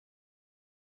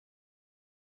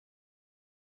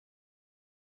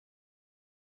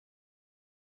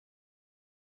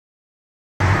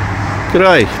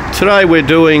G'day. Today we're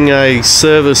doing a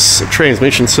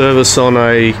transmission service on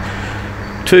a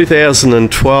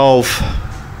 2012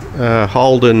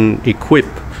 Holden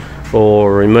Equipe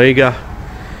or Amiga.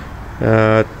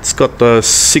 It's got the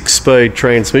 6-speed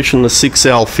transmission, the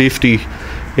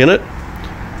 6L50 in it.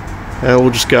 And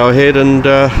we'll just go ahead and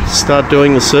start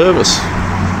doing the service.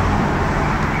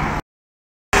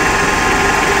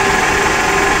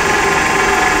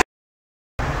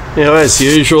 Now, as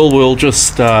usual, we'll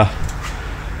just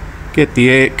get the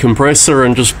air compressor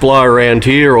and just blow around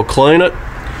here or clean it.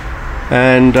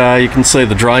 And you can see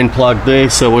the drain plug there,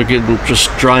 so we can just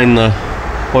drain the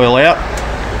oil out.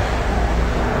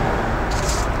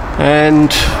 And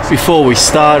before we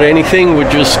start anything, we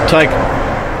just take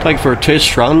for a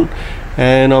test run,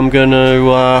 and I'm going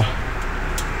to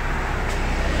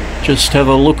just have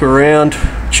a look around,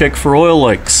 check for oil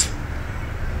leaks.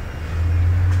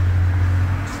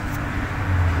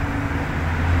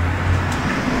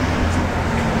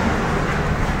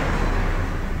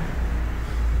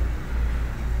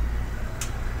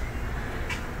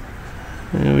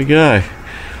 There we go.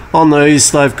 On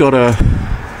these, they've got a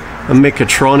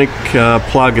mechatronic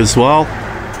plug as well,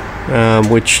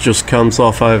 which just comes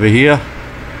off over here.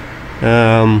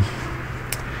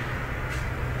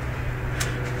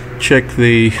 Check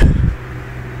the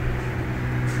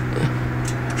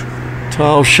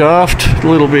tail shaft. A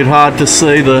little bit hard to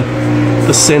see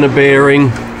the center bearing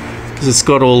because it's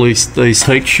got all these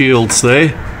heat shields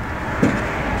there.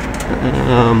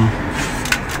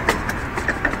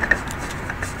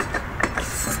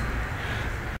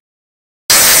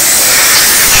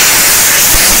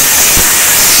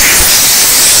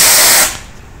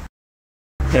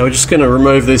 Now we're just going to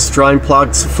remove this drain plug.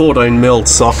 It's a 14mm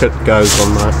socket goes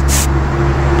on that.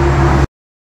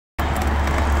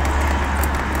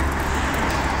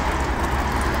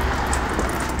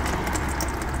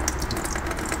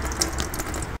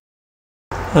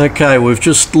 Okay, we've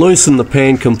just loosened the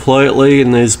pan completely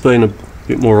and there's been a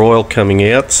bit more oil coming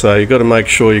out, so you've got to make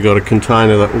sure you've got a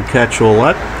container that will catch all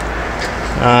that.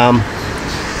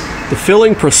 The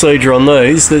filling procedure on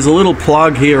these, there's a little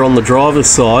plug here on the driver's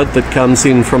side that comes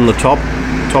in from the top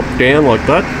down like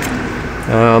that.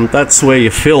 That's where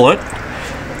you fill it,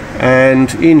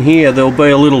 and in here there'll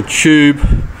be a little tube.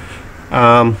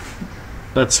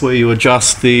 That's where you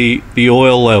adjust the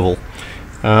oil level.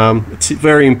 It's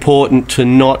very important to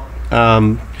not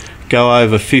go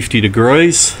over 50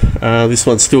 degrees. This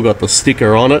one's still got the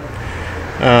sticker on it.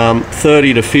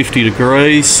 30 to 50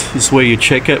 degrees is where you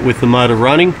check it with the motor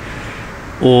running,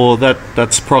 or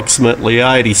that's approximately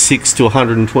 86 to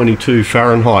 122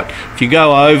 Fahrenheit. If you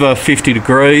go over 50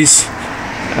 degrees,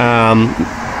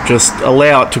 just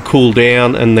allow it to cool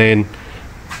down and then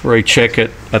recheck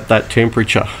it at that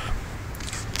temperature.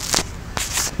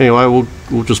 Anyway,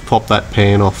 we'll just pop that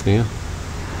pan off now.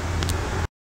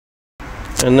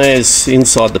 And there's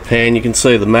inside the pan, you can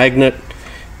see the magnet,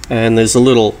 and there's a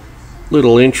little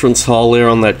entrance hole there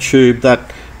on that tube.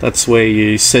 That's where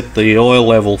you set the oil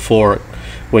level for it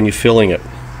when you're filling it.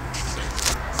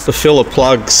 The filler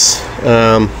plugs,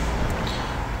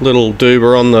 little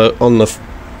doober on the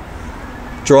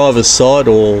driver's side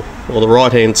or the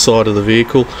right hand side of the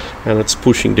vehicle, and it's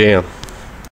pushing down.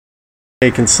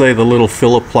 You can see the little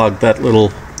filler plug, that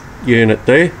little unit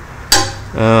there.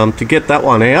 To get that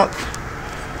one out,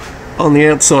 on the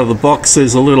outside of the box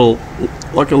there's a little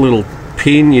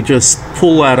pin. You just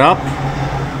pull that up,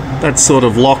 that sort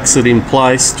of locks it in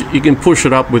place. You can push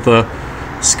it up with a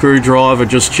screwdriver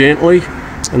just gently,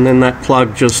 and then that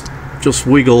plug just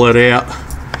wiggle it out.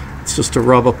 It's just a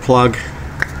rubber plug.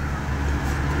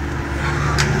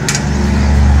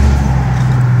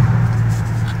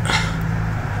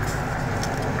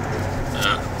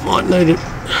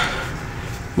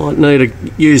 Might need to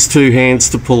use two hands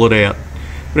to pull it out.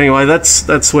 But anyway,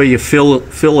 that's where you fill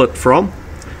it from,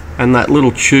 and that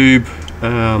little tube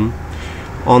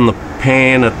on the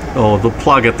pan or the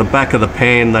plug at the back of the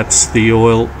pan, that's the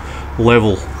oil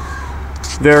level.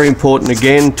 Very important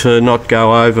again to not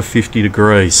go over 50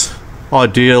 degrees.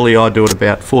 Ideally I do it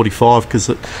about 45, because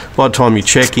by the time you're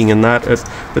checking and that,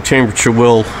 the temperature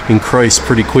will increase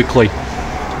pretty quickly.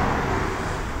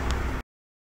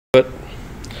 But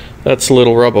that's a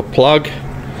little rubber plug,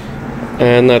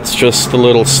 and that's just the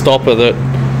little stopper that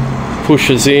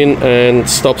pushes in and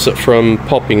stops it from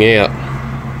popping out.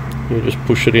 You just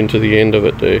push it into the end of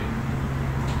it there.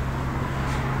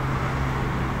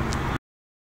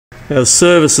 Now the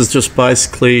service is just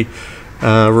basically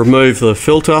remove the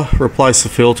filter, replace the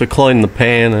filter, clean the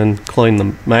pan and clean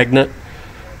the magnet,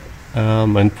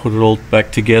 and put it all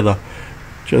back together.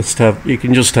 you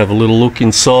can just have a little look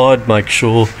inside, make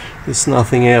sure there's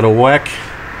nothing out of whack.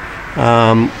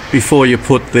 Before you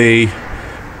put the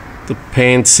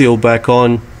pan seal back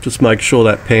on, just make sure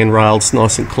that pan rail's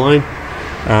nice and clean.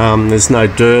 There's no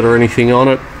dirt or anything on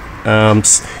it.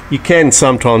 You can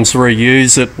sometimes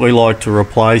reuse it. We like to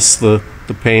replace the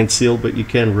pan seal, but you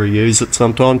can reuse it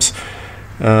sometimes.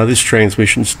 This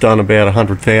transmission's done about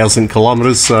 100,000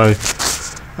 kilometres, so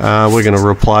we're going to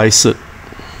replace it.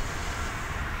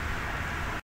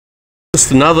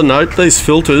 Just another note, these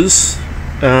filters,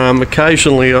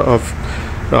 occasionally a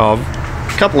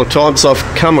couple of times I've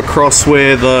come across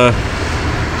where the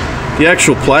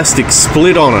actual plastic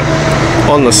split on it,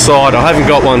 on the side. I haven't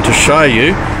got one to show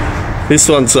you. This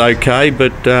one's okay,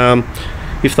 but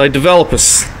if they develop a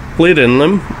split in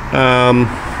them,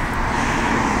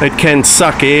 it can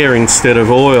suck air instead of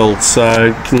oil, so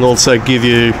it can also give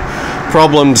you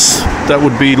problems that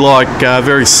would be like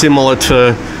very similar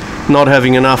to not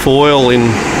having enough oil in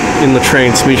the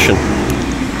transmission.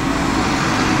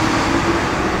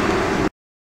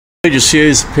 You just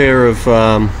use a pair of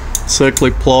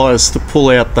circlip pliers to pull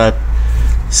out that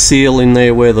seal in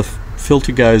there where the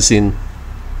filter goes in.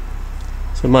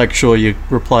 So make sure you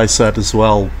replace that as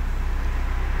well.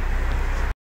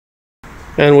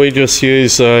 And we just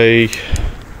use a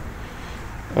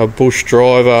bush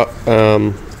driver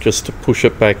just to push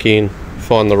it back in,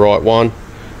 find the right one,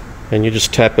 and you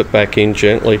just tap it back in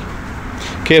gently.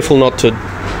 Careful not to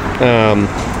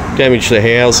damage the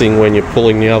housing when you're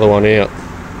pulling the other one out.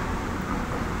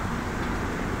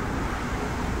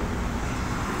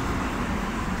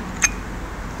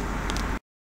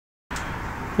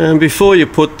 And before you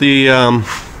put the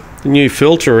new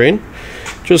filter in,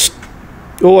 just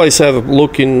always have a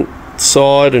look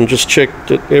inside and just check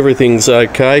that everything's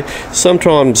okay.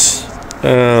 Sometimes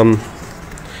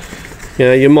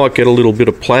you might get a little bit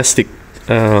of plastic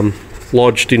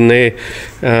lodged in there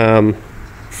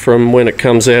from when it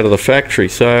comes out of the factory.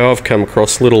 So I've come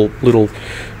across little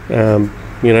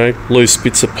loose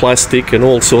bits of plastic and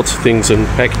all sorts of things and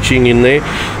packaging in there.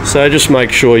 So just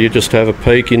make sure you just have a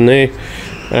peek in there.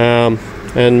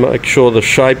 And make sure the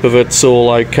shape of it's all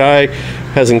okay,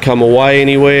 hasn't come away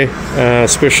anywhere,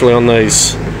 especially on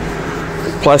these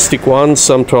plastic ones.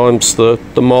 Sometimes the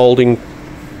moulding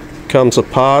comes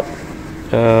apart.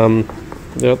 They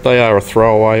are a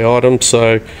throwaway item,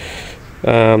 so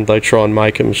they try and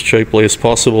make them as cheaply as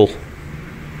possible.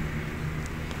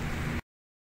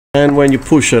 And when you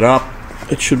push it up,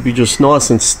 it should be just nice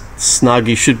and snug.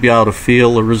 You should be able to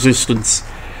feel the resistance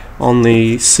on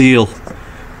the seal.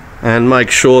 And make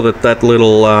sure that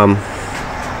little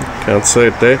can't see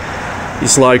it there,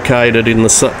 is located in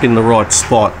the right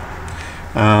spot.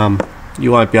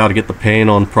 You won't be able to get the pan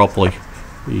on properly.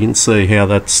 You can see how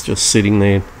that's just sitting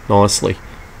there nicely.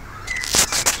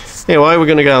 Anyway, we're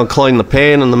going to go and clean the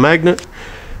pan and the magnet,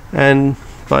 and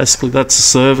basically that's the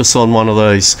service on one of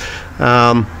these.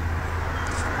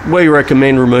 We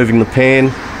recommend removing the pan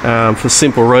for the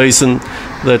simple reason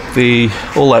that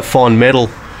all that fine metal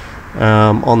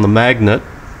on the magnet,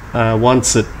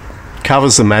 once it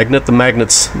covers the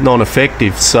magnet's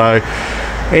non-effective, so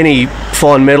any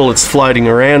fine metal that's floating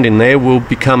around in there will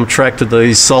become attracted to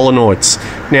these solenoids.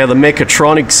 Now the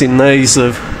mechatronics in these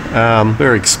are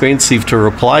very expensive to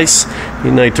replace.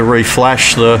 You need to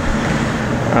reflash the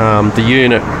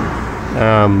unit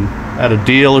at a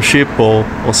dealership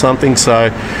or something. So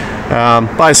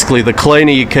basically the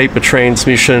cleaner you keep a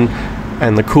transmission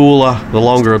and the cooler, the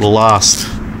longer it'll last.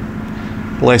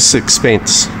 Less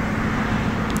expense.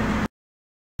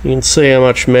 You can see how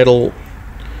much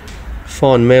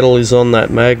fine metal is on that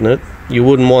magnet. You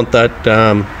wouldn't want that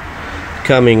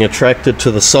becoming attracted to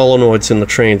the solenoids in the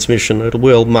transmission. It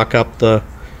will muck up the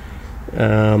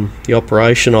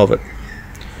operation of it.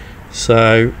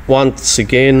 So once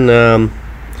again,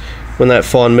 when that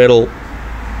fine metal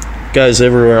goes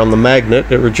everywhere on the magnet,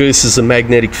 it reduces the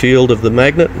magnetic field of the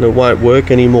magnet and it won't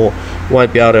work anymore.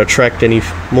 Won't be able to attract any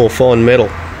more fine metal.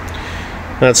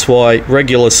 That's why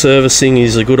regular servicing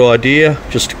is a good idea,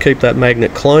 just to keep that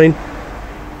magnet clean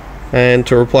and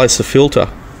to replace the filter.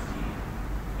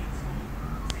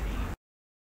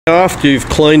 After you've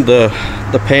cleaned the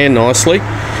pan nicely,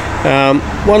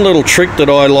 one little trick that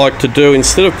I like to do,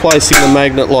 instead of placing the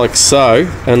magnet like so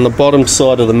and the bottom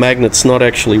side of the magnet's not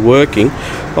actually working,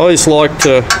 I always like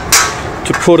to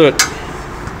put it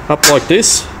up like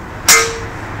this.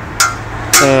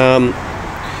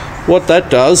 What that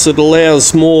does, it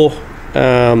allows more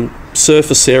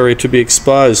surface area to be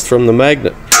exposed from the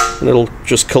magnet, and it'll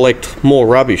just collect more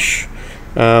rubbish,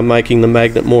 making the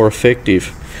magnet more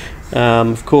effective.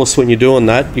 Of course, when you're doing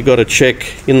that, you've got to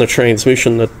check in the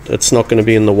transmission that it's not going to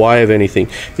be in the way of anything.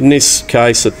 In this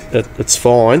case, it's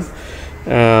fine.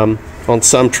 On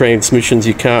some transmissions,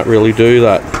 you can't really do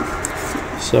that.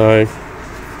 So,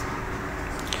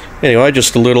 anyway,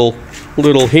 just a little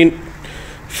hint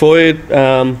for you,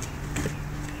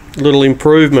 little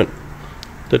improvement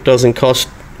that doesn't cost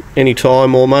any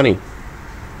time or money.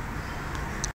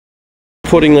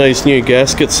 Putting these new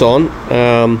gaskets on,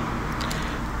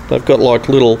 they've got like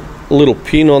little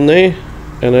pin on there,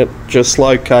 and it just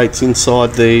locates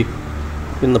inside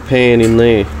in the pan in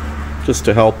there, just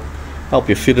to help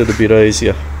you fit it a bit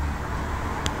easier.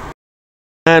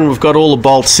 And we've got all the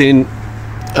bolts in,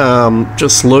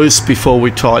 just loose before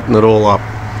we tighten it all up.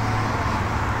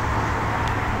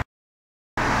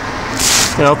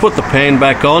 Now I've put the pan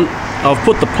back on, I've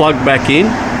put the plug back in,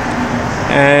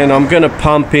 and I'm going to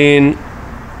pump in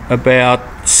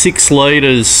about 6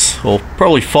 litres, or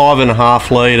probably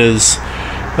 5.5 litres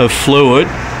of fluid,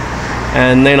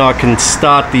 and then I can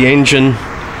start the engine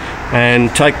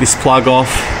and take this plug off,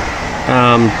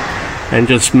 and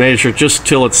just measure just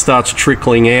till it starts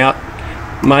trickling out,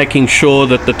 making sure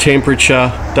that the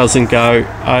temperature doesn't go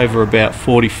over about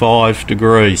 45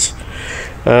 degrees.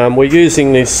 We're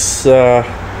using this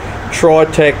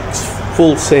Tritec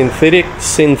full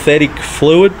synthetic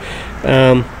fluid,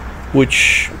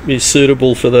 which is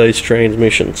suitable for these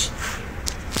transmissions.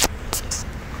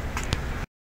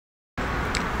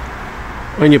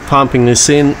 When you're pumping this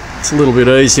in, it's a little bit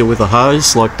easier with a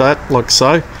hose like that, like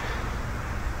so.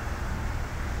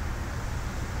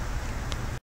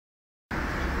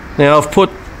 Now I've put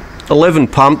 11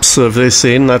 pumps of this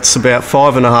in, that's about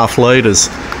 5.5 litres,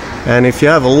 and if you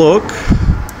have a look,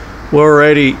 we're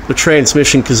already, the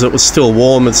transmission, because it was still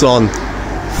warm, it's on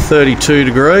 32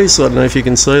 degrees. I don't know if you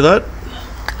can see that.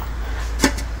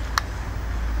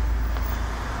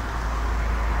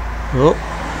 Oh.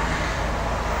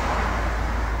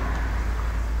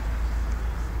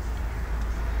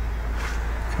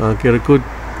 Can't get a good...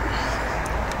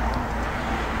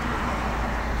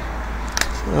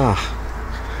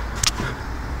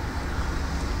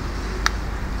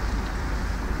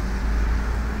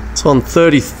 It's on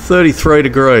 33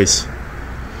 degrees.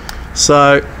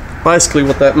 So basically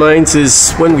what that means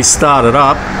is when we start it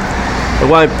up, it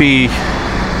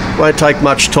won't take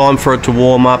much time for it to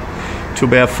warm up to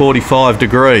about 45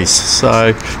 degrees.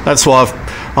 So that's why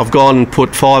I've gone and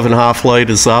put 5.5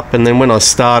 litres up, and then when I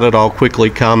start it, I'll quickly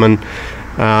come and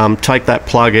take that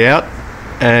plug out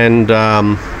and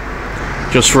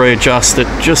just readjust it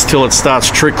just till it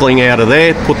starts trickling out of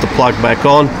there, put the plug back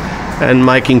on, and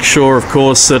making sure, of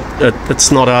course, that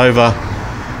it's not over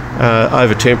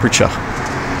temperature.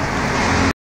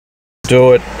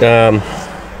 Do it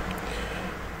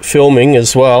filming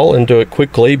as well, and do it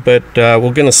quickly, but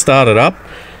we're going to start it up.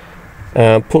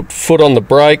 Put foot on the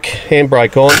brake,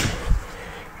 handbrake on,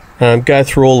 go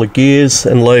through all the gears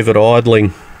and leave it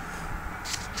idling,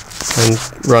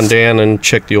 and run down and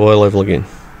check the oil level again.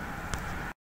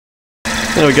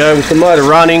 There we go, with the motor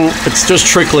running, it's just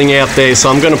trickling out there, so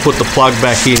I'm going to put the plug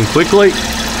back in quickly.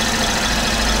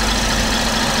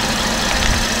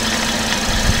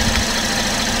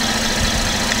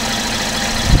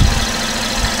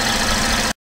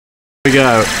 There we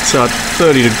go, it's at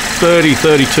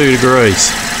 32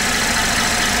 degrees,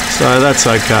 so that's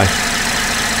okay.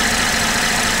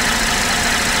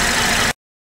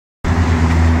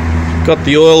 Got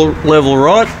the oil level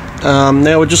right.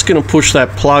 Now we're just going to push that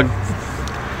plug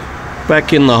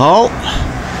back in the hole.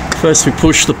 First we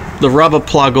push the rubber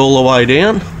plug all the way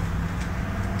down,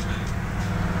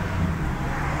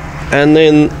 and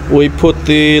then we put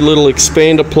the little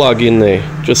expander plug in there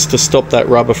just to stop that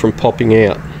rubber from popping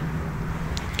out.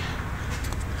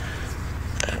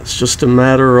 It's just a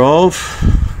matter of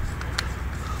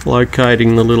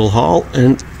locating the little hole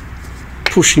and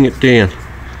pushing it down,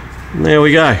 and there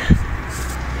we go.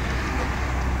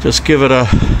 Just give it a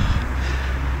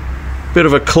bit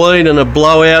of a clean and a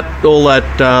blowout. All that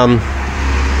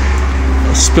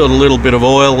spilled a little bit of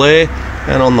oil there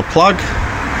and on the plug,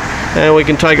 and we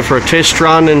can take it for a test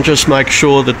run and just make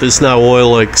sure that there's no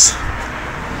oil leaks.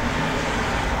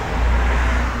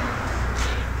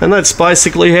 And that's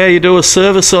basically how you do a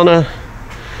service on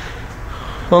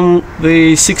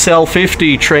the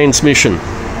 6L50 transmission.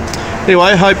 Anyway,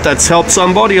 I hope that's helped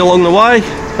somebody along the way,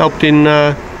 helped in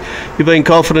you being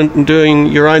confident in doing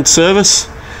your own service.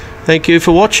 Thank you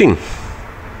for watching.